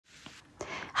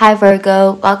Hi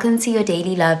Virgo, welcome to your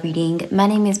daily love reading. My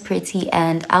name is Pretty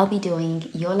and I'll be doing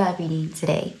your love reading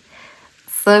today.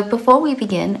 So before we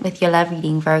begin with your love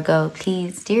reading, Virgo,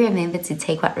 please do remember to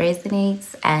take what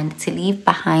resonates and to leave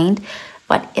behind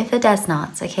whatever does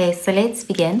not. Okay, so let's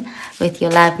begin with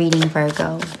your love reading,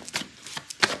 Virgo.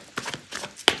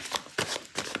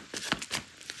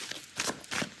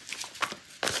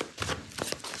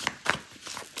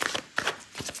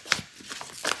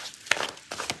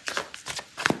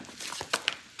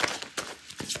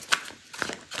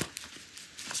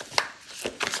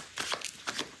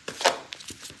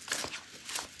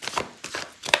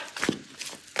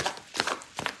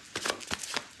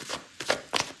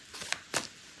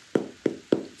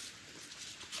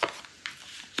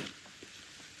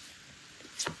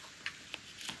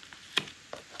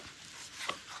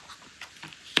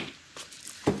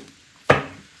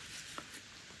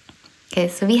 Okay,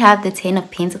 so we have the Ten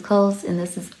of Pentacles, and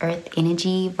this is Earth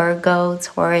energy, Virgo,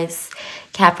 Taurus,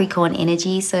 Capricorn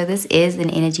energy. So this is an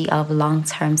energy of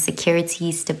long-term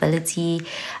security, stability.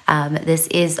 This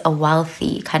is a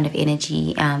wealthy kind of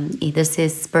energy. This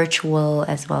is spiritual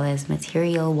as well as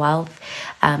material wealth.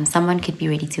 Someone could be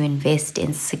ready to invest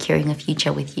in securing a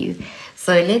future with you.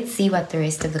 So let's see what the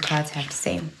rest of the cards have to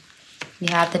say. We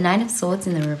have the Nine of Swords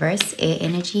in the reverse, air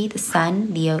energy, the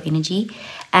Sun, Leo energy,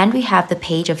 and we have the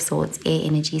Page of Swords, air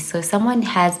energy. So someone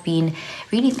has been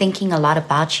really thinking a lot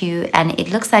about you, and it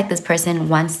looks like this person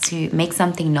wants to make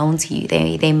something known to you.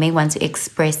 They may want to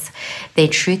express their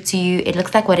truth to you. It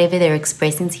looks like whatever they're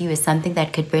expressing to you is something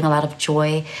that could bring a lot of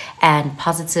joy and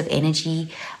positive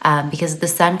energy, because the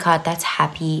Sun card, that's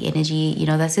happy energy. You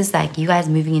know, this is like you guys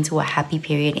moving into a happy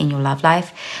period in your love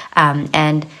life,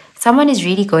 and someone is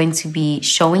really going to be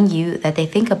showing you that they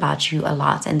think about you a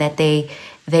lot and that they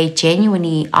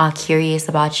genuinely are curious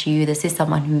about you. This is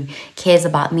someone who cares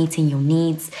about meeting your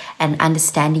needs and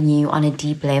understanding you on a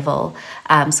deep level.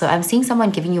 So I'm seeing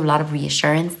someone giving you a lot of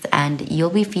reassurance, and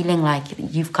you'll be feeling like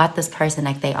you've got this person,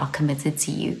 like they are committed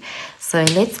to you. So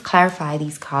let's clarify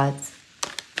these cards.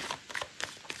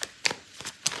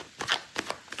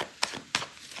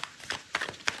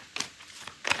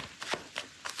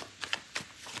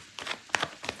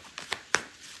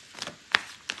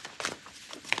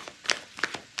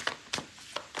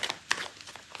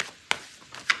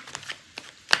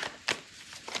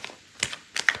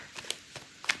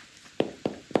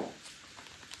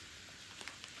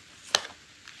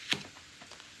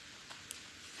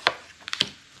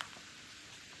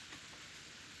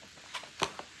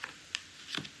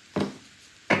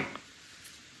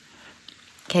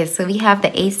 Okay, so we have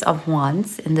the Ace of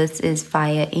Wands, and this is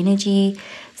fire energy,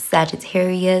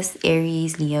 Sagittarius,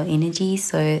 Aries, Leo energy.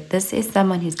 So this is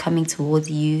someone who's coming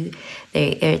towards you.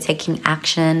 They're taking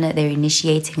action. They're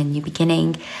initiating a new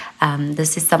beginning.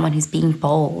 This is someone who's being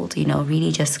bold, you know,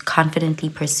 really just confidently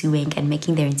pursuing and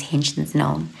making their intentions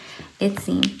known. Let's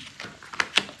see.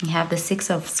 We have the Six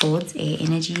of Swords, air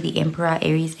energy, the Emperor,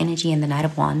 Aries energy, and the Knight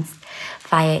of Wands,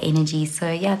 fire energy.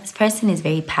 So yeah, this person is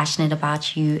very passionate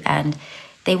about you and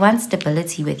they want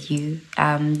stability with you.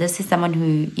 This is someone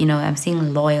who, you know, I'm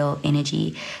seeing loyal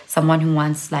energy, someone who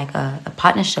wants like a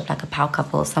partnership, like a power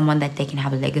couple, someone that they can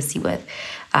have a legacy with.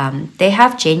 They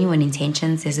have genuine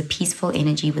intentions. There's a peaceful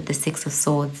energy with the Six of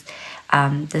Swords.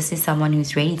 This is someone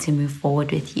who's ready to move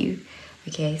forward with you.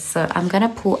 Okay, so I'm going to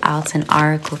pull out an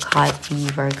oracle card for you,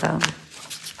 Virgo.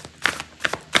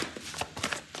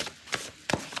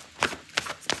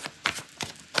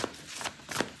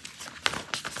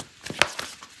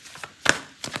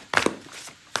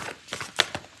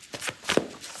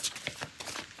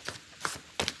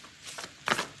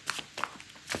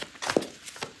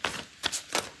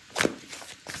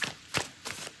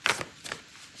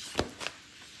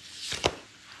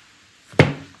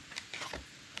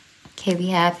 Okay, we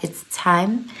have it's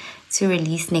time to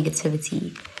release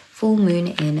negativity. Full moon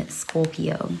in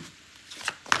Scorpio.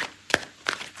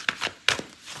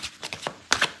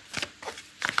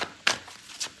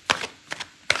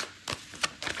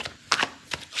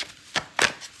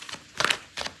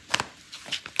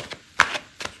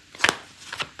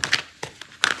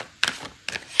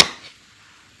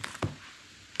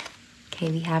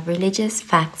 Okay, we have religious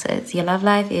factors. Your love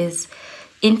life is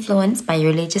influenced by your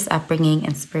religious upbringing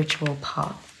and spiritual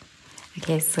path.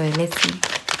 Okay, so let's see.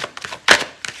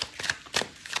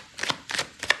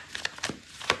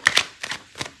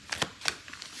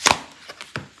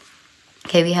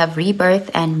 Okay, we have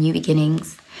rebirth and new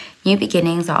beginnings. New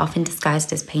beginnings are often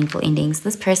disguised as painful endings.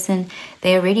 This person,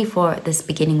 they are ready for this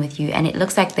beginning with you, and it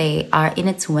looks like they are in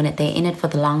it to win it. They're in it for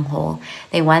the long haul.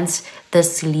 They want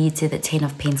this to lead to the 10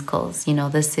 of Pentacles. You know,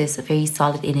 this is a very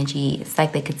solid energy. It's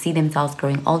like they could see themselves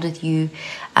growing old with you.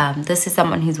 This is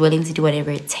someone who's willing to do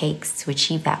whatever it takes to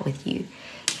achieve that with you.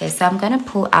 Okay, so I'm going to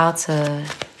pull out a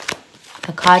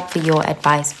card for your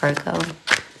advice, Virgo.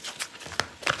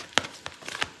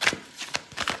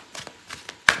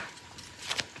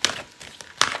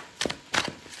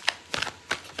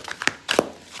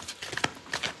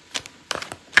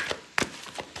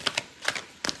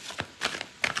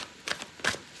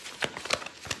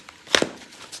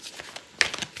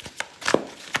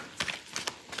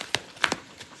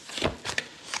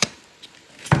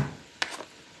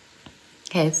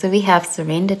 Okay, so we have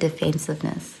surrender,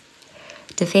 defensiveness.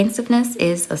 Defensiveness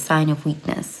is a sign of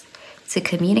weakness. To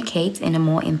communicate in a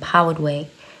more empowered way,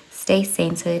 stay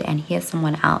centered and hear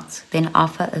someone out, then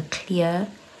offer a clear,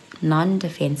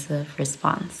 non-defensive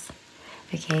response.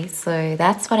 Okay, so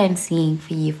that's what I'm seeing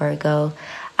for you, Virgo.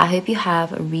 I hope you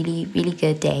have a really, really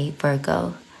good day,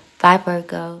 Virgo. Bye,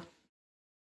 Virgo.